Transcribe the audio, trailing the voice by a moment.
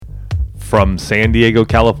From San Diego,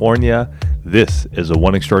 California, this is a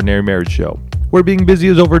One Extraordinary Marriage Show, where being busy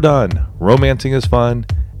is overdone, romancing is fun,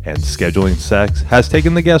 and scheduling sex has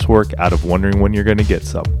taken the guesswork out of wondering when you're going to get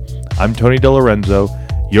some. I'm Tony DeLorenzo,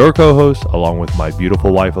 your co-host, along with my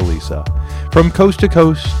beautiful wife, Elisa. From coast to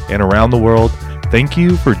coast and around the world, thank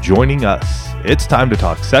you for joining us. It's time to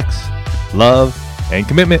talk sex, love, and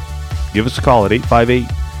commitment. Give us a call at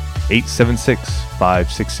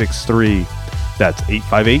 858-876-5663. That's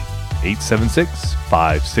 858-876-5663.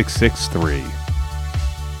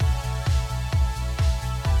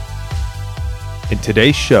 In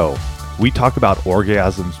today's show, we talk about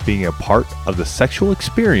orgasms being a part of the sexual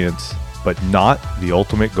experience, but not the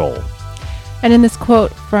ultimate goal. And in this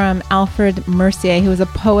quote from Alfred Mercier, who was a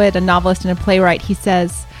poet, a novelist, and a playwright, he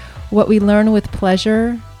says, "What we learn with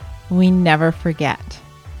pleasure, we never forget."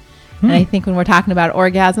 And I think when we're talking about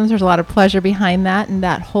orgasms, there's a lot of pleasure behind that, and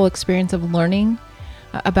that whole experience of learning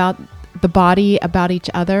about the body, about each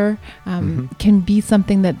other, can be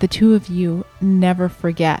something that the two of you never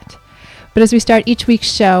forget. But as we start each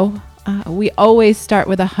week's show, we always start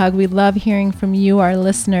with a hug. We love hearing from you, our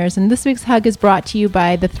listeners. And this week's hug is brought to you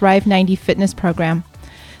by the Thrive 90 Fitness Program.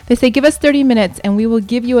 They say, give us 30 minutes and we will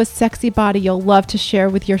give you a sexy body you'll love to share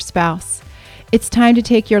with your spouse. It's time to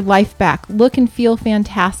take your life back, look and feel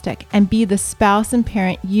fantastic, and be the spouse and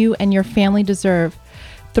parent you and your family deserve.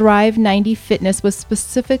 Thrive 90 Fitness was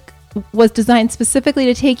designed specifically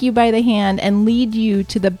to take you by the hand and lead you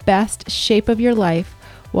to the best shape of your life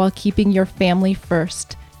while keeping your family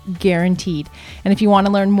first, guaranteed. And if you want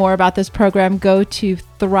to learn more about this program, go to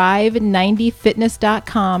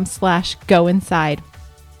thrive90fitness.com/goinside.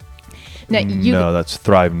 No, that's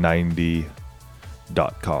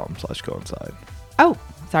thrive90.com/goinside. Oh,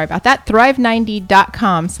 sorry about that.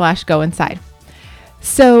 thrive90.com/goinside.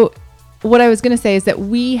 So what I was going to say is that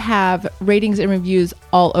we have ratings and reviews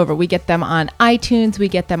all over. We get them on iTunes. We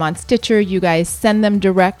get them on Stitcher. You guys send them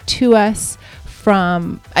direct to us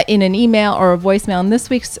from in an email or a voicemail. And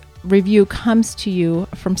this week's review comes to you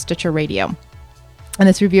from Stitcher Radio. And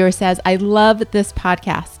this reviewer says, "I love this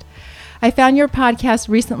podcast. I found your podcast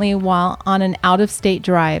recently while on an out-of-state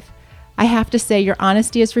drive. I have to say your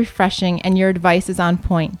honesty is refreshing and your advice is on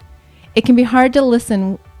point. It can be hard to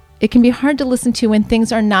listen to when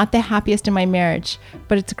things are not the happiest in my marriage,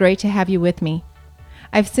 but it's great to have you with me.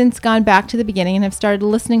 I've since gone back to the beginning and have started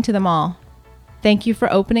listening to them all. Thank you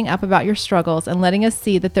for opening up about your struggles and letting us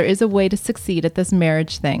see that there is a way to succeed at this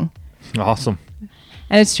marriage thing." Awesome.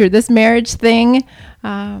 And it's true. This marriage thing,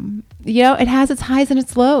 it has its highs and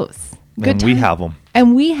its lows. And we have them.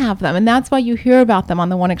 And we have them. And that's why you hear about them on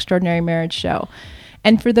the One Extraordinary Marriage Show.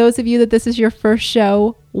 And for those of you that this is your first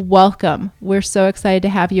show, welcome. We're so excited to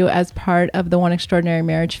have you as part of the One Extraordinary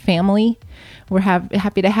Marriage family. We're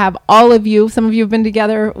happy to have all of you. Some of you have been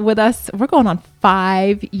together with us. We're going on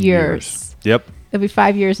 5 years. Yep. It'll be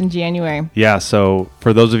 5 years in January. Yeah. So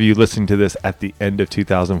for those of you listening to this at the end of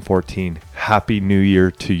 2014, Happy New Year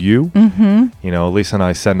to you. Lisa and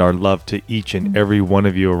I send our love to each and every one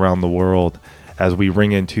of you around the world as we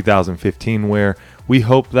ring in 2015, where we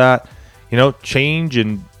hope that, change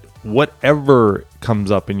and whatever comes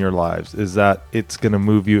up in your lives is that it's going to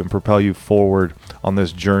move you and propel you forward on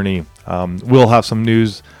this journey. We'll have some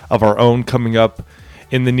news of our own coming up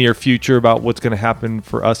in the near future about what's going to happen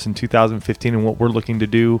for us in 2015 and what we're looking to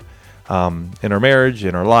do in our marriage,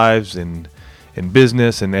 in our lives, in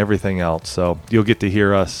business, and everything else. So you'll get to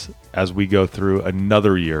hear us as we go through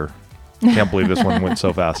another year. Can't believe this one went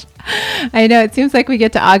so fast. I know. It seems like we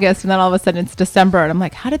get to August and then all of a sudden it's December. And I'm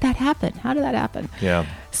like, how did that happen? Yeah.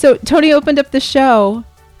 So Tony opened up the show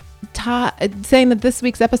saying that this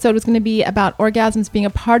week's episode was going to be about orgasms being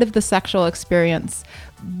a part of the sexual experience,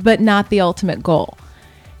 but not the ultimate goal.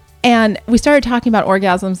 And we started talking about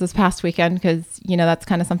orgasms this past weekend because, that's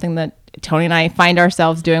kind of something that Tony and I find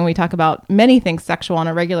ourselves doing. We talk about many things sexual on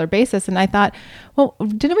a regular basis. And I thought, well,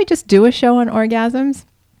 didn't we just do a show on orgasms?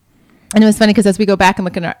 And it was funny because as we go back and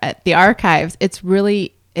look at the archives, it's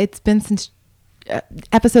been since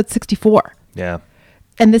episode 64. Yeah.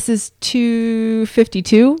 And this is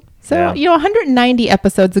 252. So, Yeah. 190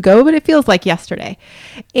 episodes ago, but it feels like yesterday.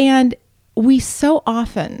 And we so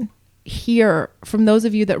often hear from those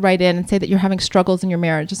of you that write in and say that you're having struggles in your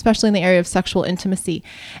marriage, especially in the area of sexual intimacy.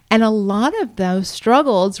 And a lot of those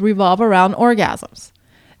struggles revolve around orgasms.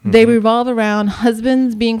 They revolve around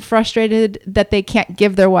husbands being frustrated that they can't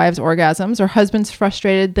give their wives orgasms, or husbands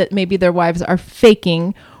frustrated that maybe their wives are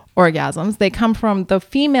faking orgasms. They come from the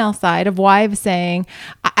female side of wives saying,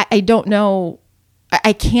 I don't know,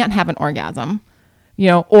 I can't have an orgasm,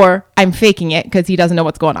 or I'm faking it because he doesn't know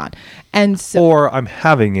what's going on. And so, or I'm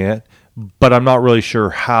having it, but I'm not really sure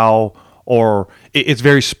how or it's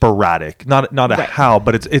very sporadic. Not a Right. how,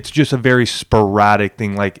 but it's just a very sporadic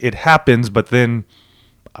thing. Like it happens, but then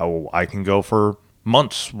I can go for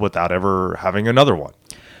months without ever having another one.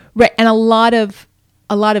 Right. And a lot of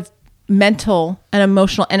mental and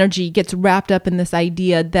emotional energy gets wrapped up in this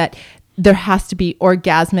idea that there has to be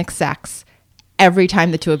orgasmic sex every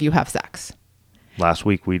time the two of you have sex. Last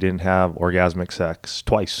week we didn't have orgasmic sex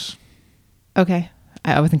twice. Okay.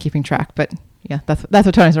 I wasn't keeping track, but yeah, that's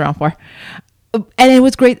what Tony's around for. And it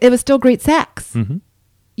was great. It was still great sex. Mm-hmm.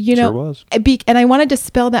 You know, Sure was. And I want to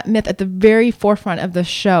dispel that myth at the very forefront of the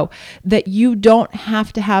show that you don't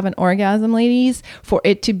have to have an orgasm, ladies, for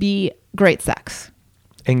it to be great sex.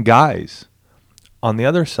 And guys, on the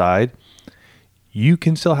other side, you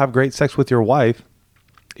can still have great sex with your wife,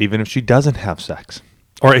 even if she doesn't have sex,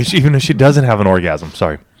 or even if she doesn't have an orgasm.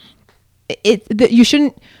 Sorry. You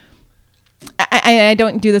shouldn't. I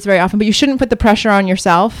don't do this very often, but you shouldn't put the pressure on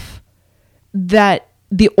yourself that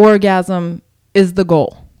the orgasm is the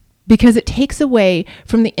goal, because it takes away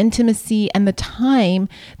from the intimacy and the time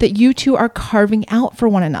that you two are carving out for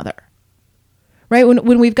one another. Right?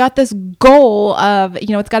 When we've got this goal of,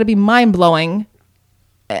 it's got to be mind blowing.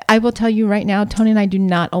 I will tell you right now, Tony and I do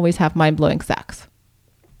not always have mind blowing sex.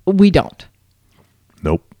 We don't.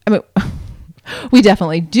 Nope. I mean, we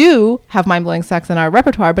definitely do have mind-blowing sex in our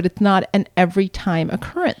repertoire, but it's not an every time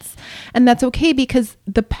occurrence. And that's okay, because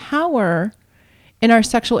the power in our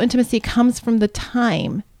sexual intimacy comes from the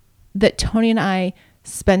time that Tony and I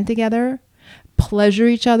spend together, pleasure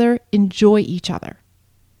each other, enjoy each other.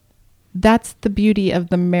 That's the beauty of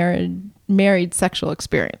the married sexual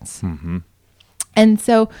experience. Mm-hmm. And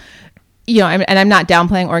so, I'm not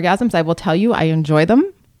downplaying orgasms. I will tell you, I enjoy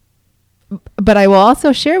them. But I will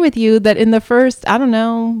also share with you that in the first,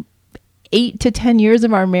 8 to 10 years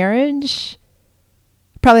of our marriage,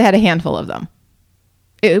 probably had a handful of them.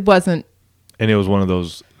 It wasn't. And it was one of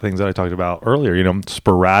those things that I talked about earlier,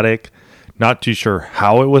 sporadic, not too sure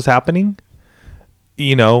how it was happening.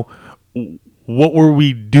 What were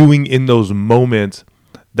we doing in those moments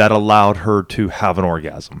that allowed her to have an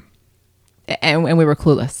orgasm? And we were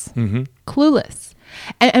clueless. Mm-hmm. Clueless.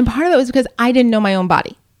 And part of it was because I didn't know my own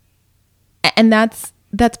body. And that's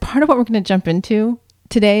part of what we're going to jump into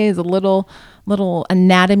today, is a little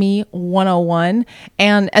anatomy 101.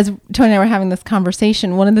 And as Tony and I were having this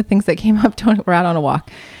conversation, one of the things that came up, Tony, we're out on a walk,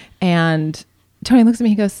 and Tony looks at me,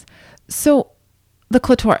 he goes, so the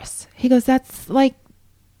clitoris, he goes, that's like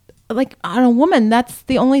on a woman, that's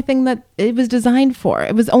the only thing that it was designed for.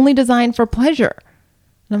 It was only designed for pleasure.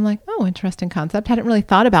 And I'm like, oh, interesting concept. Hadn't really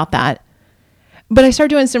thought about that. But I started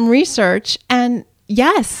doing some research, and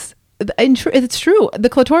yes, it's true. The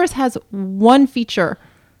clitoris has one feature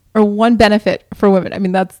or one benefit for women. I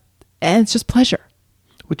mean, and it's just pleasure.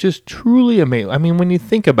 Which is truly amazing. I mean, when you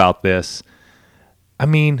think about this,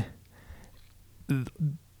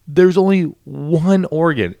 there's only one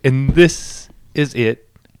organ, and this is it.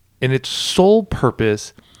 And its sole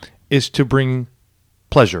purpose is to bring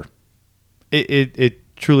pleasure. It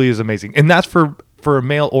truly is amazing. And that's for a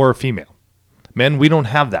male or a female. Men, we don't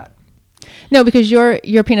have that. No, because your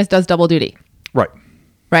penis does double duty. Right.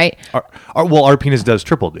 Right? Our penis does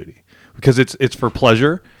triple duty, because it's for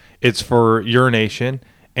pleasure, it's for urination,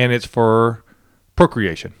 and it's for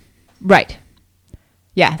procreation. Right.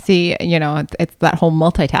 Yeah. See, it's that whole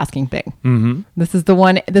multitasking thing. Mm-hmm. This is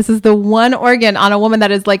the one organ on a woman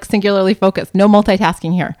that is like singularly focused. No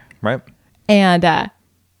multitasking here. Right. And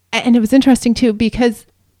it was interesting too, because,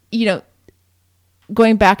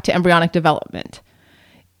 going back to embryonic development,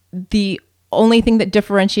 the only thing that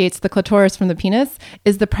differentiates the clitoris from the penis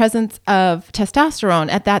is the presence of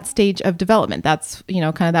testosterone at that stage of development. That's,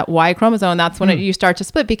 kind of that Y chromosome. That's when you start to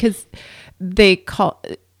split, because they call,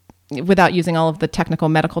 without using all of the technical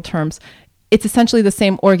medical terms, it's essentially the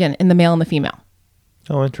same organ in the male and the female.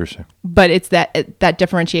 Oh, interesting. But it's that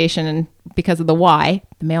differentiation, and because of the Y,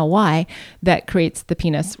 the male Y, that creates the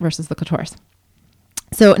penis versus the clitoris.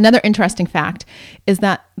 So another interesting fact is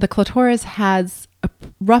that the clitoris has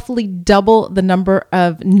roughly double the number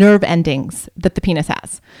of nerve endings that the penis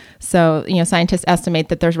has. So, scientists estimate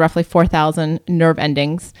that there's roughly 4,000 nerve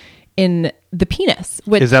endings in the penis.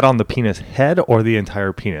 Which, is that on the penis head or the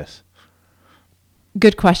entire penis?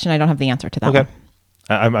 Good question. I don't have the answer to that. Okay.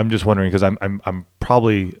 one. I'm just wondering, because I'm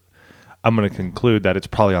going to conclude that it's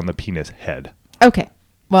probably on the penis head. Okay.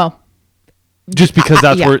 Well, just because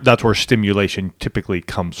that's where stimulation typically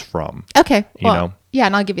comes from. Okay. Well, yeah,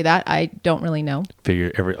 and I'll give you that. I don't really know.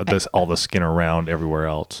 Figure all the skin around everywhere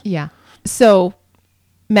else. Yeah. So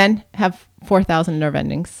men have 4,000 nerve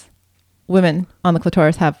endings. Women on the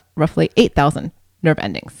clitoris have roughly 8,000 nerve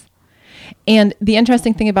endings. And the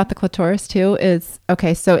interesting thing about the clitoris too is,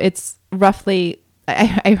 okay, so it's roughly,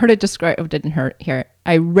 I heard it described, didn't hear it.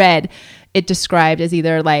 I read it described as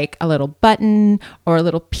either like a little button or a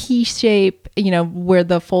little P shape, where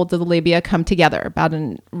the folds of the labia come together about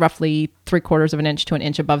roughly 3/4 of an inch to an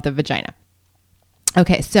inch above the vagina.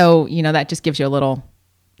 Okay. So, that just gives you a little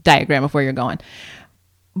diagram of where you're going.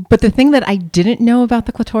 But the thing that I didn't know about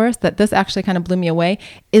the clitoris, that this actually kind of blew me away,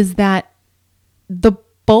 is that the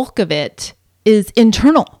bulk of it is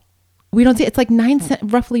internal. We don't see it's like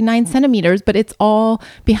roughly 9 centimeters, but it's all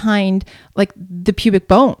behind like the pubic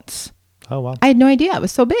bones. Oh, wow. I had no idea it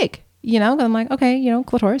was so big. I'm like, okay,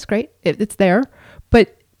 clitoris, great, it's there,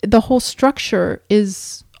 but the whole structure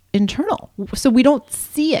is internal, so we don't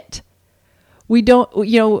see it. We don't,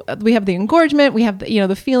 we have the engorgement, we have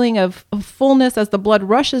the feeling of fullness as the blood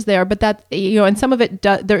rushes there, but that, and some of it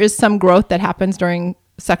there is some growth that happens during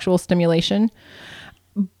sexual stimulation.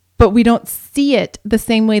 But we don't see it the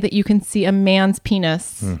same way that you can see a man's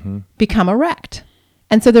penis become erect.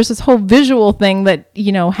 And so there's this whole visual thing that,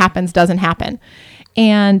 happens, doesn't happen.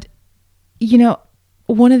 And,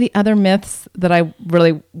 one of the other myths that I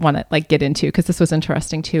really want to get into, because this was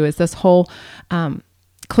interesting too, is this whole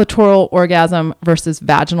clitoral orgasm versus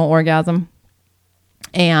vaginal orgasm.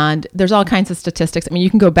 And there's all kinds of statistics. I mean, you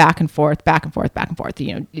can go back and forth. Does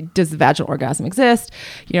the vaginal orgasm exist?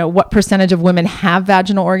 What percentage of women have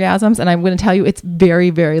vaginal orgasms? And I'm going to tell you, it's very,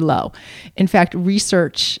 very low. In fact,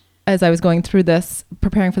 research, as I was going through this,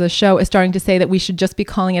 preparing for the show, is starting to say that we should just be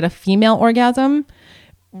calling it a female orgasm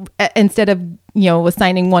instead of,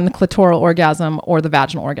 assigning one the clitoral orgasm or the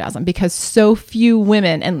vaginal orgasm, because so few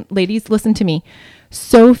women, and ladies, listen to me,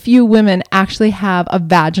 so few women actually have a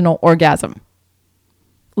vaginal orgasm.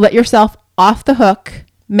 Let yourself off the hook.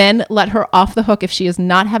 Men, let her off the hook if she is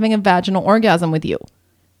not having a vaginal orgasm with you.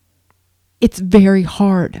 It's very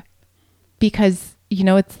hard because,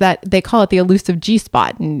 it's that they call it the elusive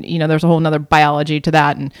G-spot. And, there's a whole nother biology to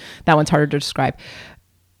that. And that one's harder to describe.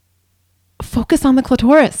 Focus on the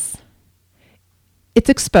clitoris. It's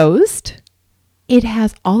exposed. It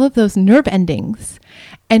has all of those nerve endings.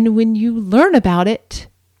 And when you learn about it,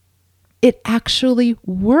 it actually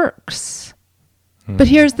works. But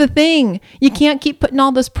here's the thing. You can't keep putting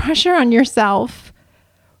all this pressure on yourself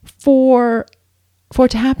for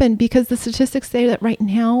it to happen, because the statistics say that right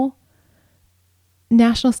now,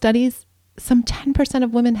 national studies, some 10%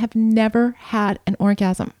 of women have never had an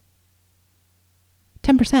orgasm.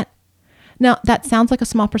 10%. Now, that sounds like a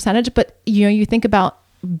small percentage, but you think about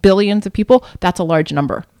billions of people, that's a large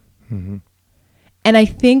number. Mm-hmm. And I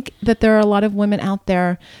think that there are a lot of women out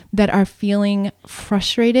there that are feeling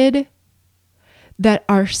frustrated, that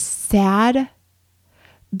are sad,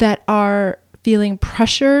 that are feeling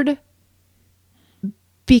pressured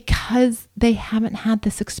because they haven't had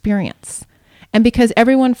this experience. And because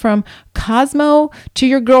everyone from Cosmo to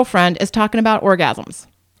your girlfriend is talking about orgasms.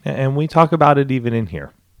 And we talk about it even in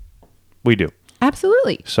here. We do.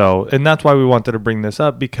 Absolutely. So, and that's why we wanted to bring this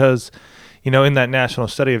up, because, in that national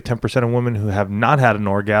study of 10% of women who have not had an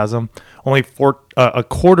orgasm, only a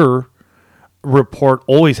quarter report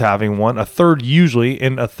always having one, a third usually,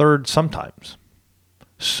 and a third sometimes.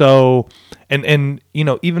 So, and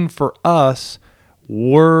even for us,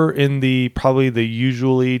 we're in probably the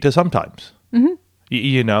usually to sometimes.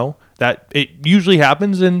 Mm-hmm. That it usually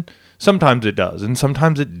happens, and sometimes it does, and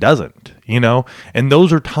sometimes it doesn't, and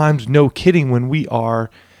those are times, no kidding, when we are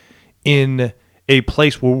in a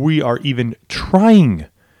place where we are even trying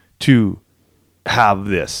to have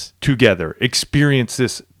this together, experience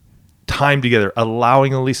this time together,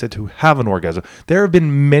 allowing Elisa to have an orgasm. There have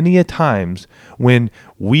been many a times when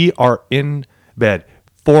we are in bed,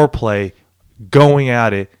 foreplay, going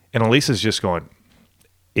at it, and Elisa's just going,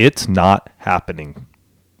 it's not happening.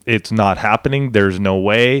 It's not happening. There's no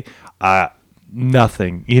way.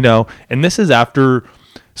 Nothing, and this is after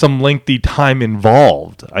some lengthy time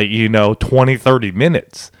involved, 20, 30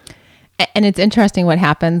 minutes. And it's interesting what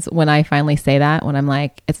happens when I finally say that, when I'm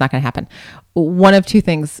like, it's not going to happen. One of two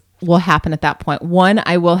things will happen at that point. One,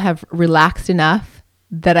 I will have relaxed enough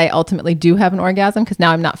that I ultimately do have an orgasm, because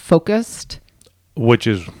now I'm not focused. Which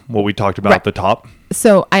is what we talked about at the top.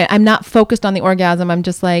 So I'm not focused on the orgasm. I'm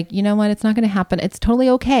just like, you know what? It's not going to happen. It's totally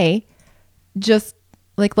okay. Just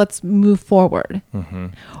let's move forward. Mm-hmm.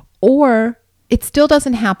 Or it still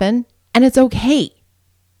doesn't happen, and it's okay.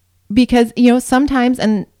 Because, sometimes,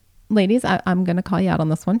 and ladies, I'm going to call you out on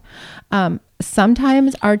this one.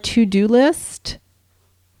 Sometimes our to-do list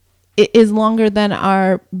is longer than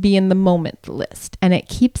our be in the moment list, and it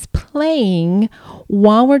keeps playing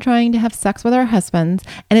while we're trying to have sex with our husbands.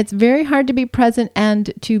 And it's very hard to be present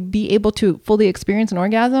and to be able to fully experience an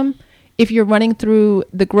orgasm if you're running through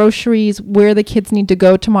the groceries, where the kids need to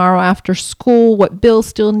go tomorrow after school, what bills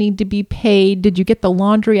still need to be paid, did you get the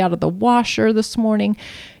laundry out of the washer this morning?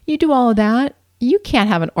 You do all of that. You can't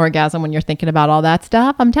have an orgasm when you're thinking about all that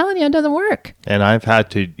stuff. I'm telling you, it doesn't work. And I've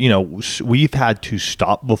had to, we've had to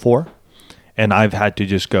stop before, and I've had to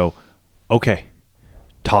just go, okay,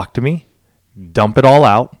 talk to me, dump it all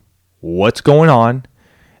out. What's going on?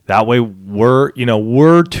 That way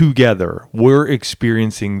we're together. We're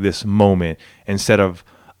experiencing this moment instead of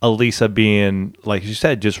Elisa being, like you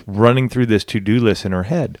said, just running through this to-do list in her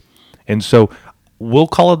head. And so we'll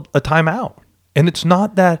call it a timeout. And it's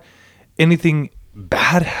not that anything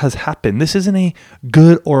bad has happened. This isn't a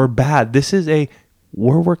good or bad. This is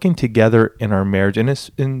we're working together in our marriage and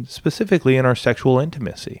specifically in our sexual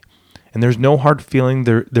intimacy. And there's no hard feeling.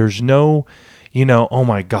 There's no, oh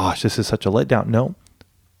my gosh, this is such a letdown. No.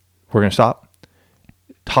 We're going to stop.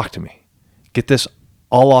 Talk to me. Get this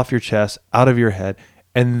all off your chest, out of your head.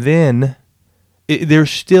 And then there's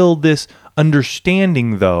still this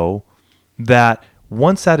understanding, though, that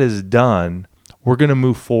once that is done, we're going to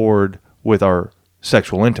move forward with our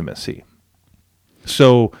sexual intimacy.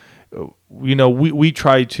 So, we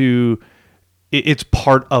try to, it's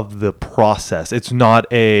part of the process. It's not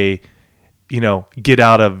a, get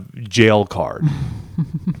out of jail card.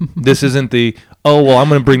 This isn't the, I'm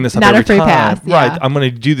going to bring this up not every a free time. Pass, yeah. Right. I'm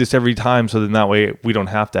going to do this every time so then that way we don't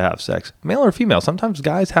have to have sex. Male or female. Sometimes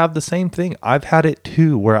guys have the same thing. I've had it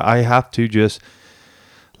too, where I have to just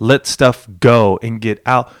let stuff go and get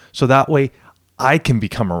out so that way I can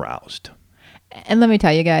become aroused. And let me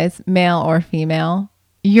tell you guys, male or female,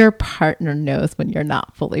 your partner knows when you're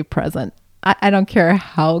not fully present. I don't care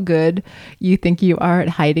how good you think you are at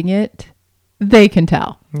hiding it. They can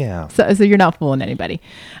tell. Yeah. So you're not fooling anybody.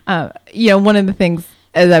 One of the things,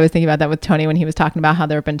 as I was thinking about that with Tony, when he was talking about how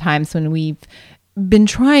there have been times when we've been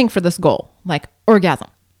trying for this goal, like orgasm,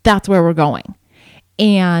 that's where we're going.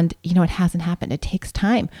 And, it hasn't happened. It takes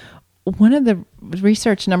time. One of the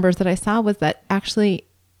research numbers that I saw was that actually,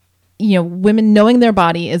 women knowing their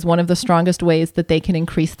body is one of the strongest ways that they can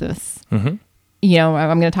increase this. Mm-hmm.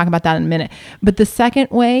 I'm going to talk about that in a minute. But the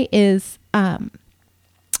second way is,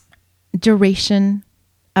 duration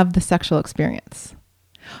of the sexual experience.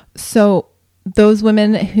 So those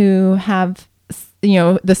women who have,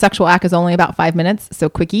 the sexual act is only about 5 minutes, so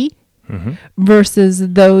quickie, mm-hmm. versus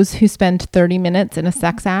those who spend 30 minutes in a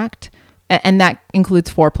sex act, and that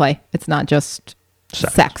includes foreplay. It's not just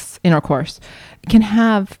sex intercourse. Can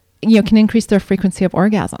increase their frequency of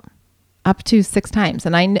orgasm up to 6 times.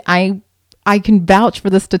 And I can vouch for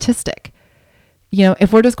the statistic.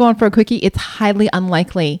 If we're just going for a quickie, it's highly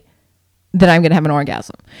unlikely that I'm going to have an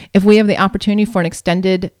orgasm. If we have the opportunity for an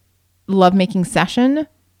extended lovemaking session,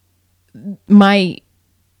 my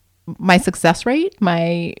success rate,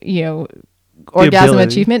 my orgasm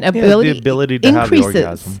achievement ability, the ability to have the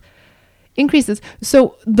orgasm increases.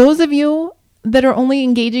 So those of you that are only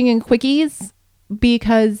engaging in quickies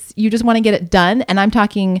because you just want to get it done, and I'm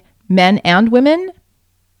talking men and women,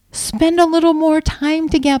 spend a little more time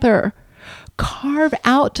together. Carve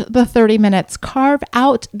out the 30 minutes, carve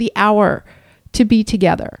out the hour to be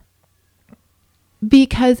together,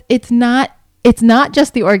 because it's not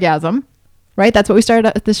just the orgasm, right? That's what we started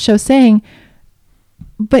out this show saying.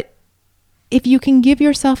 But if you can give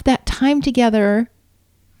yourself that time together,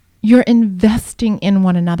 you're investing in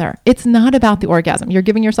one another. It's not about the orgasm. You're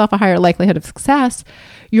giving yourself a higher likelihood of success.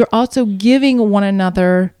 You're also giving one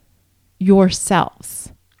another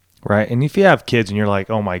yourselves. Right. And if you have kids and you're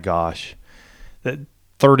like, oh my gosh,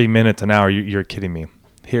 30 minutes an hour, you're kidding me.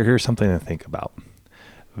 Here's something to think about.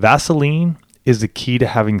 Vaseline is the key to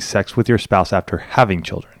having sex with your spouse after having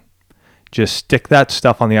children. Just stick that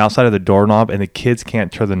stuff on the outside of the doorknob and the kids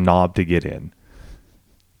can't turn the knob to get in.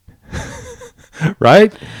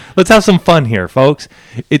 Right? Let's have some fun here, folks.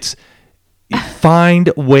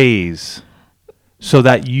 Find ways so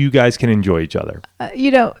that you guys can enjoy each other.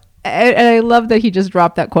 And I love that he just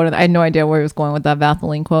dropped that quote. I had no idea where he was going with that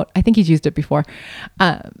Vaseline quote. I think he's used it before.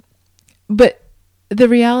 But the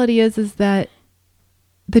reality is that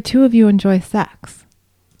the two of you enjoy sex.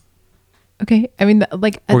 Okay? I mean,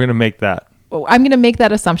 we're going to make that. I'm going to make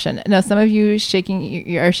that assumption. Now, some of you are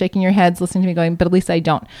shaking your heads listening to me going, but at least I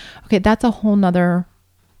don't. Okay, that's a whole nother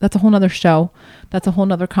show. That's a whole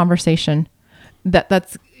nother conversation.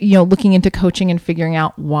 That's looking into coaching and figuring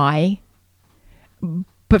out why.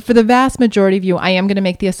 But for the vast majority of you, I am going to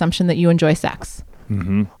make the assumption that you enjoy sex.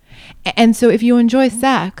 Mm-hmm. And so if you enjoy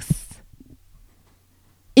sex,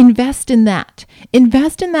 invest in that.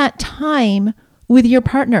 Invest in that time with your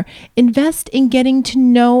partner. Invest in getting to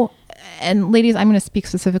know and ladies, I'm going to speak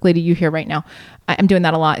specifically to you here right now. I'm doing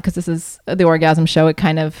that a lot because this is the orgasm show. It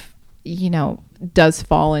kind of, does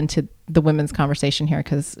fall into the women's conversation here,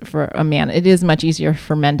 because for a man, it is much easier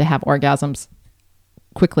for men to have orgasms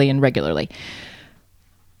quickly and regularly.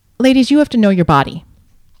 Ladies, you have to know your body.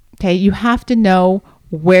 Okay. You have to know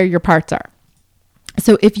where your parts are.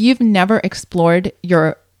 So if you've never explored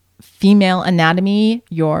your female anatomy,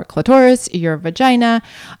 your clitoris, your vagina,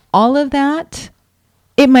 all of that,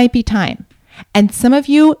 it might be time. And some of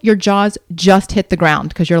you, your jaws just hit the ground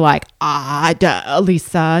because you're like,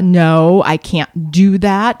 Lisa, no, I can't do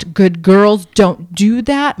that. Good girls don't do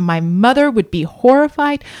that. My mother would be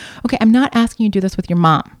horrified. Okay, I'm not asking you to do this with your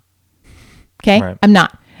mom. Okay, right. I'm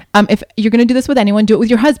not. If you're going to do this with anyone, do it with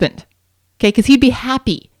your husband. Okay, because he'd be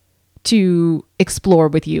happy to explore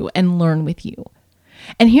with you and learn with you.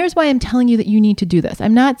 And here's why I'm telling you that you need to do this.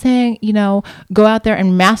 I'm not saying, go out there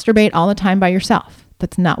and masturbate all the time by yourself.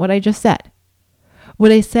 That's not what I just said.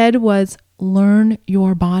 What I said was learn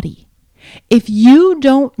your body. If you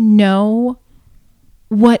don't know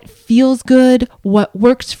what feels good, what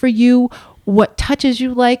works for you, what touches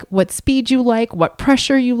you like, what speed you like, what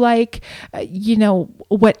pressure you like,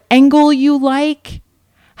 what angle you like,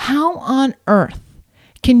 how on earth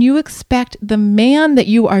can you expect the man that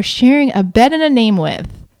you are sharing a bed and a name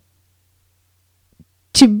with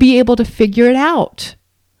to be able to figure it out?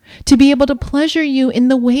 To be able to pleasure you in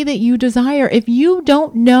the way that you desire? If you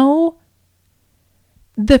don't know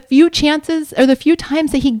the few chances or the few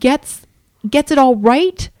times that he gets it all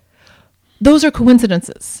right, those are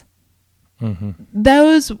coincidences. Mm-hmm.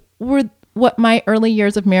 Those were what my early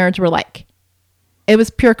years of marriage were like. It was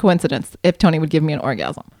pure coincidence if Tony would give me an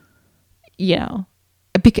orgasm, and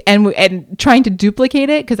trying to duplicate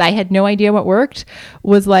it because I had no idea what worked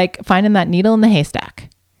was like finding that needle in the haystack.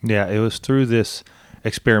 Yeah, it was through this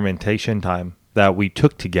experimentation time that we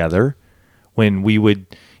took together when we would,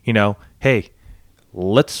 hey,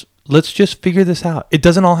 let's just figure this out. It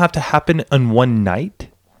doesn't all have to happen in one night.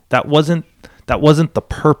 That wasn't the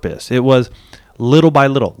purpose. It was little by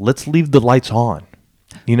little. Let's leave the lights on.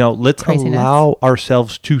 Let's Craziness. Allow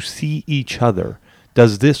ourselves to see each other.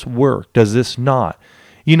 Does this work? Does this not?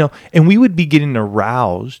 And we would be getting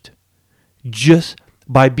aroused just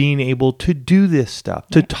by being able to do this stuff,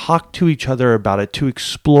 to talk to each other about it, to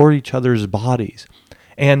explore each other's bodies.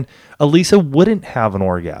 And Elisa wouldn't have an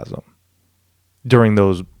orgasm during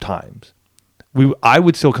those times. I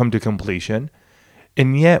would still come to completion,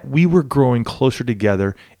 and yet we were growing closer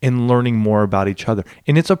together and learning more about each other.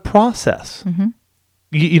 And it's a process.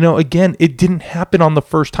 Mm-hmm. Again, it didn't happen on the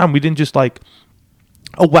first time. We didn't just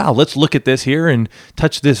oh, wow, let's look at this here and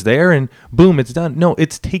touch this there and boom, it's done. No,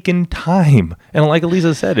 it's taken time. And like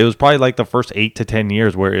Elisa said, it was probably like the first 8 to 10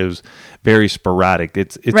 years where it was very sporadic.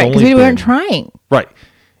 It's right, because we weren't trying. Right.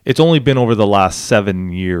 It's only been over the last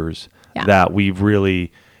 7 years that we've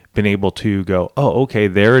really been able to go, oh, okay,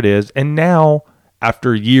 there it is. And now,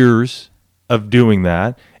 after years of doing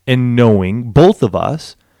that and knowing, both of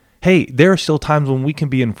us, hey, there are still times when we can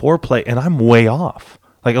be in foreplay and I'm way off.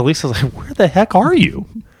 Like Elisa's like, where the heck are you?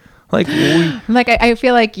 I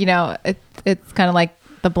feel like, it's kind of like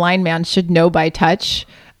the blind man should know by touch,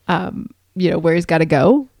 where he's got to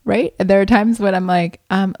go. Right. And there are times when I'm like,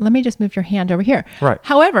 let me just move your hand over here. Right.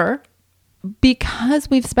 However, because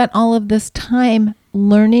we've spent all of this time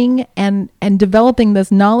learning and developing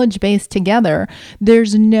this knowledge base together,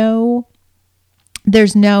 there's no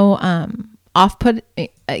off-put,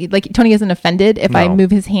 like Tony isn't offended if I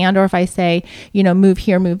move his hand or if I say, move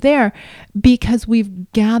here, move there, because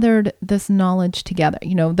we've gathered this knowledge together.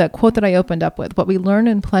 The quote that I opened up with, what we learn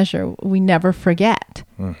in pleasure, we never forget.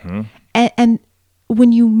 Mm-hmm. And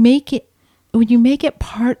when you make it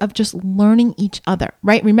part of just learning each other,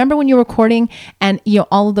 right? Remember when you were recording and,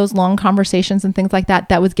 all of those long conversations and things like that,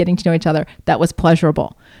 that was getting to know each other. That was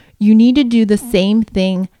pleasurable. You need to do the same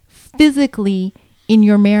thing physically in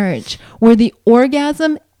your marriage, where the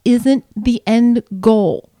orgasm isn't the end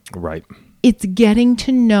goal. Right. It's getting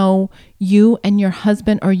to know you and your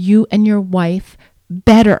husband or you and your wife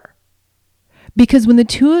better. Because when the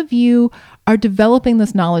two of you are developing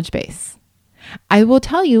this knowledge base, I will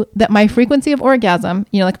tell you that my frequency of orgasm,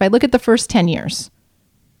 like if I look at the first 10 years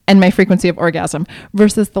and my frequency of orgasm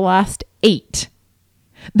versus the last 8,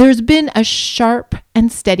 there's been a sharp and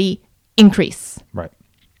steady increase. Right.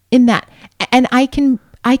 In that. And I can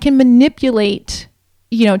manipulate,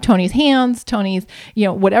 Tony's hands, Tony's,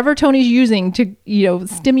 whatever Tony's using to,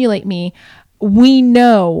 stimulate me. We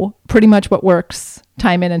know pretty much what works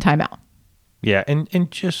time in and time out. Yeah.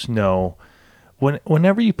 And just know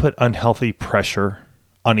whenever you put unhealthy pressure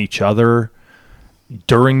on each other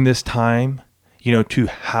during this time, to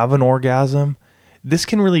have an orgasm, this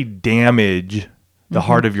can really damage the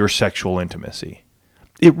heart of your sexual intimacy.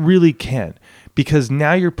 It really can, because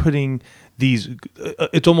now you're putting these,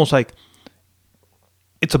 it's almost like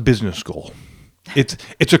it's a business goal.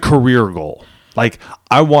 It's a career goal. Like,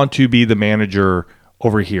 I want to be the manager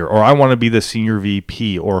over here, or I want to be the senior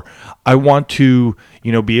VP, or I want to,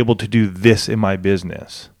 be able to do this in my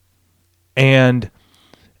business. And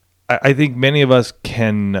I think many of us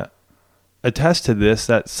can attest to this,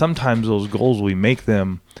 that sometimes those goals, we make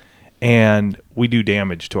them and we do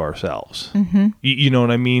damage to ourselves. Mm-hmm. You know what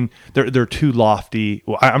I mean? They're too lofty.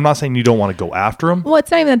 Well, I'm not saying you don't want to go after them. Well, it's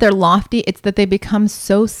not even that they're lofty. It's that they become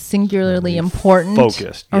so singularly important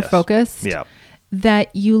focused Yeah.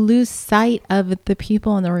 that you lose sight of the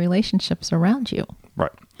people and the relationships around you. Right.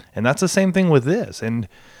 And that's the same thing with this. And,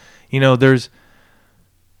 there's,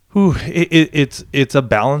 it's a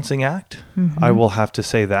balancing act. Mm-hmm. I will have to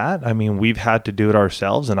say that. I mean, we've had to do it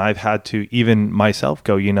ourselves, and I've had to, even myself,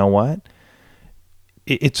 go, you know what?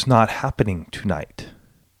 It's not happening tonight.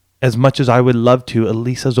 As much as I would love to,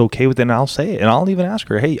 Elisa's okay with it, and I'll say it. And I'll even ask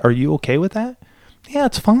her, hey, are you okay with that? Yeah,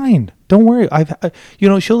 it's fine. Don't worry.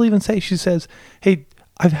 She'll even say, she says, hey,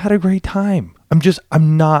 I've had a great time. I'm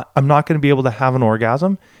not going to be able to have an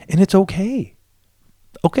orgasm, and it's okay.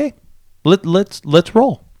 Okay. Let's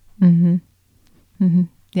roll. Mm-hmm. Mm-hmm.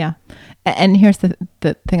 Yeah. And here's the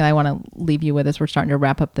thing I want to leave you with as we're starting to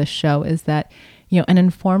wrap up this show is that, an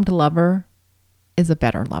informed lover is a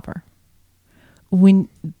better lover. When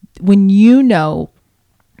you know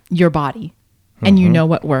your body and you know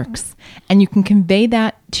what works and you can convey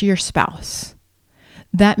that to your spouse,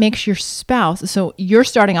 that makes your spouse, so you're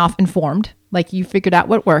starting off informed, like you figured out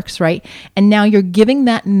what works, right? And now you're giving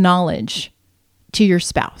that knowledge to your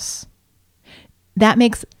spouse. That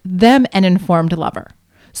makes them an informed lover.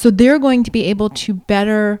 So they're going to be able to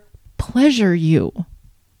better pleasure you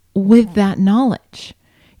with that knowledge.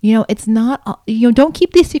 It's not, don't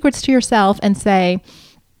keep these secrets to yourself and say,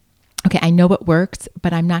 okay, I know what works,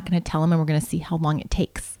 but I'm not going to tell them and we're going to see how long it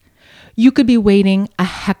takes. You could be waiting a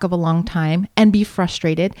heck of a long time and be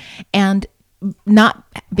frustrated and not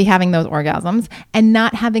be having those orgasms and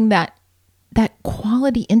not having that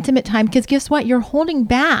quality intimate time, because guess what? You're holding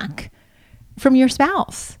back from your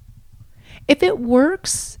spouse. If it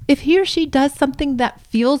works, if he or she does something that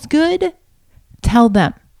feels good, tell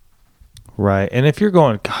them. Right. And if you're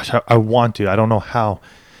going, gosh, I want to, I don't know how.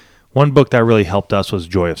 One book that really helped us was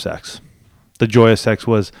Joy of Sex. The Joy of Sex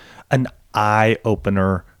was an eye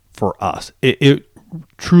opener for us. It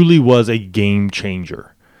truly was a game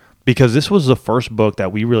changer, because this was the first book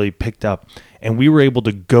that we really picked up and we were able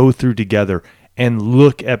to go through together and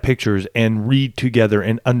look at pictures and read together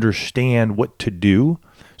and understand what to do.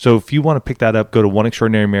 So if you want to pick that up, go to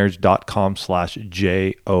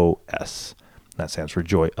oneextraordinarymarriage.com/JOS. That stands for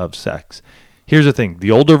Joy of Sex. Here's the thing.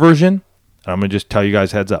 The older version, I'm going to just tell you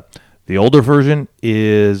guys heads up. The older version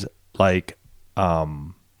is like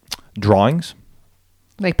drawings.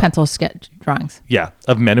 Like pencil sketch drawings. Yeah,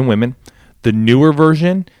 of men and women. The newer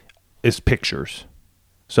version is pictures.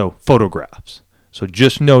 So photographs. So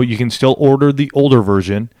just know you can still order the older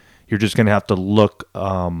version. You're just going to have to look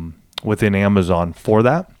within Amazon for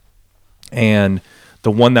that. And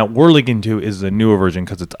the one that we're linking to is the newer version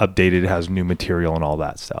because it's updated. It has new material and all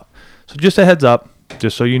that stuff. So just a heads up,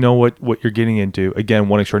 just so you know what you're getting into. Again,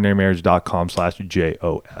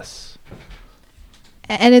 oneextraordinarymarriage.com/JOS.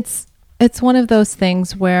 And it's one of those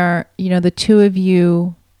things where, the two of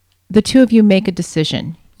you make a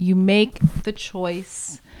decision. You make the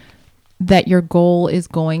choice that your goal is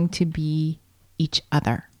going to be each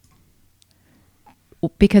other.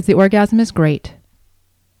 Because the orgasm is great.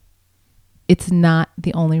 It's not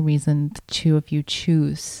the only reason the two of you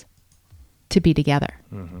choose to be together.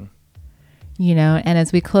 Mm-hmm. And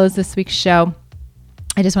as we close this week's show,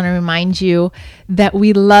 I just want to remind you that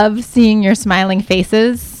we love seeing your smiling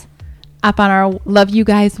faces up on our Love You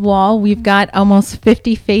Guys wall. We've got almost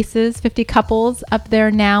 50 faces, 50 couples up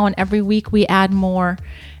there now, and every week we add more.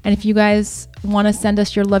 And if you guys want to send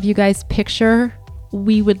us your Love You Guys picture,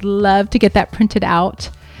 we would love to get that printed out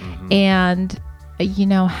and,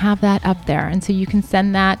 have that up there. And so you can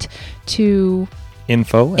send that to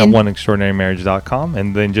info@oneextraordinarymarriage.com.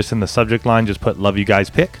 And then just in the subject line, just put Love You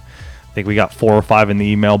Guys pic. I think we got 4 or 5 in the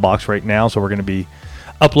email box right now. So we're going to be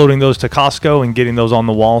uploading those to Costco and getting those on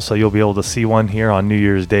the wall. So you'll be able to see one here on New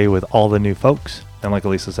Year's Day with all the new folks. And like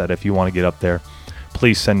Elisa said, if you want to get up there,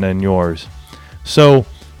 please send in yours. So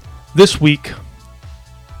this week,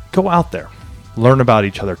 go out there, learn about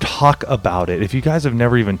each other, talk about it. If you guys have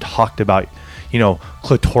never even talked about,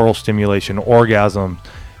 clitoral stimulation, orgasm,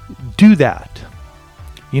 do that.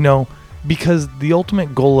 Because the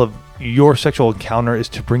ultimate goal of your sexual encounter is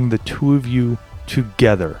to bring the two of you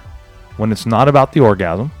together. When it's not about the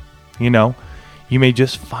orgasm, you may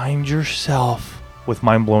just find yourself with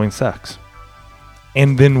mind-blowing sex.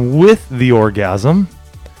 And then with the orgasm,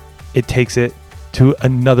 it takes it to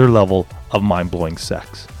another level of mind-blowing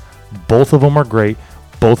sex. Both of them are great.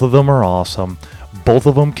 Both of them are awesome. Both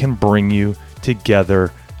of them can bring you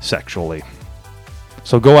together sexually.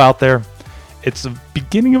 So go out there. It's the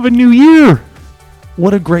beginning of a new year.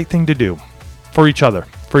 What a great thing to do for each other,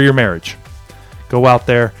 for your marriage. Go out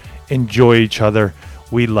there, enjoy each other.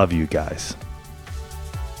 We love you guys.